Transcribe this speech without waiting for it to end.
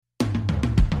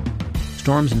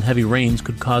Storms and heavy rains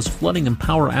could cause flooding and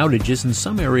power outages in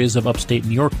some areas of upstate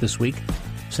New York this week.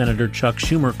 Senator Chuck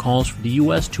Schumer calls for the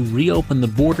U.S. to reopen the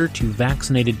border to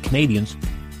vaccinated Canadians,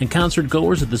 and concert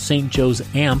goers at the St. Joe's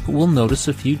AMP will notice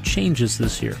a few changes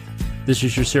this year. This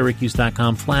is your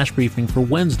Syracuse.com flash briefing for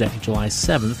Wednesday, July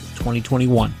 7th,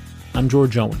 2021. I'm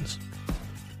George Owens.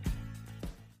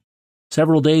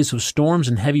 Several days of storms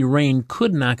and heavy rain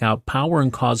could knock out power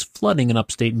and cause flooding in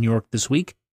upstate New York this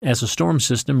week as a storm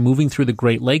system moving through the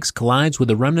Great Lakes collides with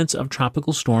the remnants of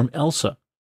Tropical Storm Elsa.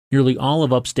 Nearly all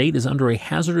of upstate is under a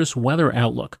hazardous weather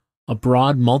outlook, a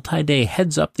broad multi-day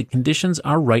heads-up that conditions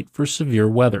are right for severe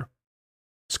weather.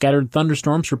 Scattered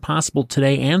thunderstorms are possible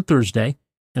today and Thursday,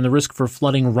 and the risk for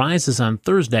flooding rises on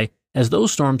Thursday as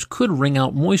those storms could wring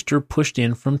out moisture pushed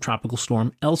in from Tropical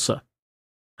Storm Elsa.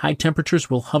 High temperatures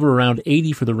will hover around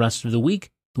 80 for the rest of the week.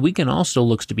 The weekend also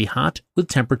looks to be hot, with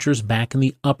temperatures back in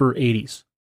the upper 80s.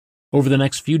 Over the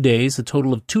next few days, a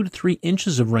total of 2 to 3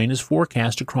 inches of rain is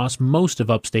forecast across most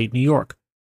of upstate New York.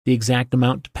 The exact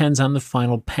amount depends on the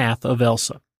final path of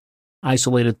Elsa.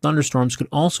 Isolated thunderstorms could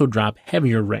also drop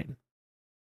heavier rain.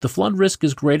 The flood risk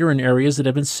is greater in areas that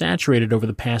have been saturated over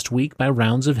the past week by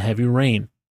rounds of heavy rain.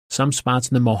 Some spots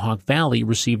in the Mohawk Valley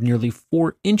received nearly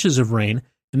 4 inches of rain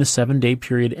in the 7-day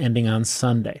period ending on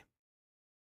Sunday.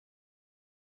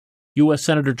 U.S.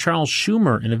 Senator Charles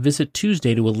Schumer, in a visit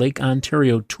Tuesday to a Lake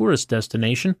Ontario tourist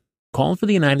destination, called for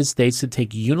the United States to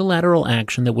take unilateral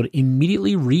action that would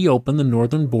immediately reopen the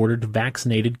northern border to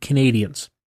vaccinated Canadians.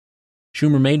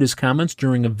 Schumer made his comments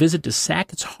during a visit to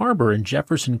Sackett's Harbor in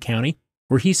Jefferson County,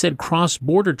 where he said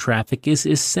cross-border traffic is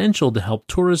essential to help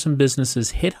tourism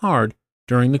businesses hit hard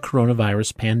during the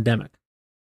coronavirus pandemic.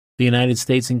 The United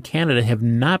States and Canada have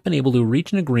not been able to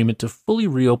reach an agreement to fully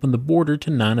reopen the border to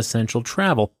non-essential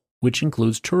travel, which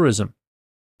includes tourism.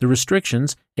 The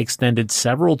restrictions, extended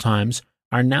several times,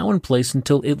 are now in place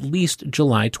until at least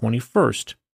July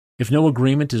 21st. If no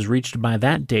agreement is reached by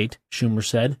that date, Schumer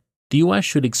said, the U.S.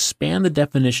 should expand the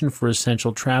definition for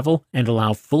essential travel and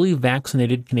allow fully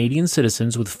vaccinated Canadian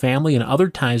citizens with family and other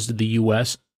ties to the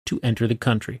U.S. to enter the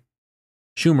country.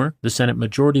 Schumer, the Senate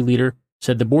Majority Leader,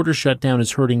 said the border shutdown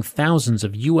is hurting thousands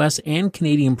of U.S. and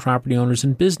Canadian property owners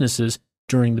and businesses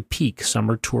during the peak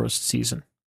summer tourist season.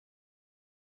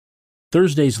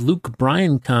 Thursday's Luke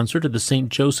Bryan concert at the St.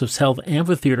 Joseph's Health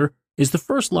Amphitheater is the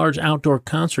first large outdoor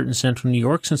concert in central New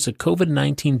York since the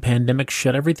COVID-19 pandemic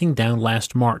shut everything down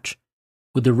last March.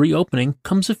 With the reopening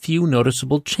comes a few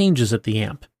noticeable changes at the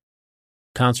amp.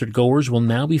 Concert goers will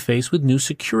now be faced with new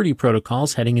security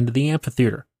protocols heading into the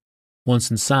amphitheater.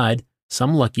 Once inside,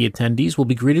 some lucky attendees will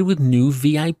be greeted with new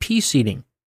VIP seating.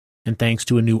 And thanks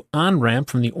to a new on-ramp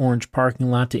from the orange parking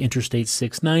lot to Interstate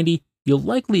 690, you'll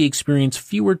likely experience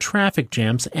fewer traffic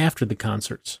jams after the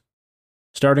concerts.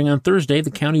 Starting on Thursday, the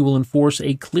county will enforce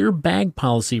a clear bag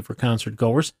policy for concert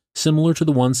goers, similar to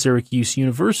the one Syracuse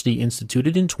University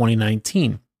instituted in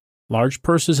 2019. Large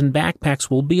purses and backpacks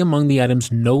will be among the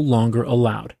items no longer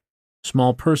allowed.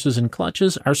 Small purses and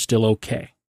clutches are still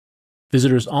okay.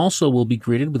 Visitors also will be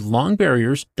greeted with long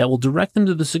barriers that will direct them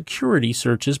to the security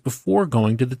searches before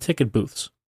going to the ticket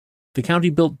booths. The county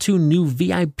built 2 new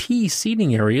VIP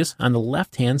seating areas on the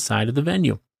left-hand side of the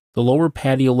venue. The lower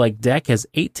patio-like deck has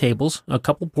 8 tables, a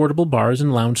couple portable bars,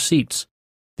 and lounge seats.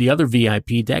 The other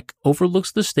VIP deck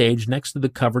overlooks the stage next to the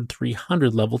covered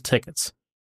 300-level tickets.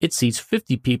 It seats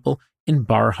 50 people in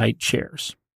bar-height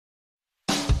chairs.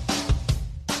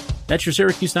 That's your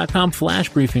Syracuse.com flash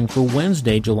briefing for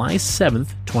Wednesday, July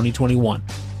 7th, 2021.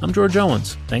 I'm George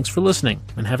Owens. Thanks for listening,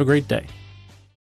 and have a great day.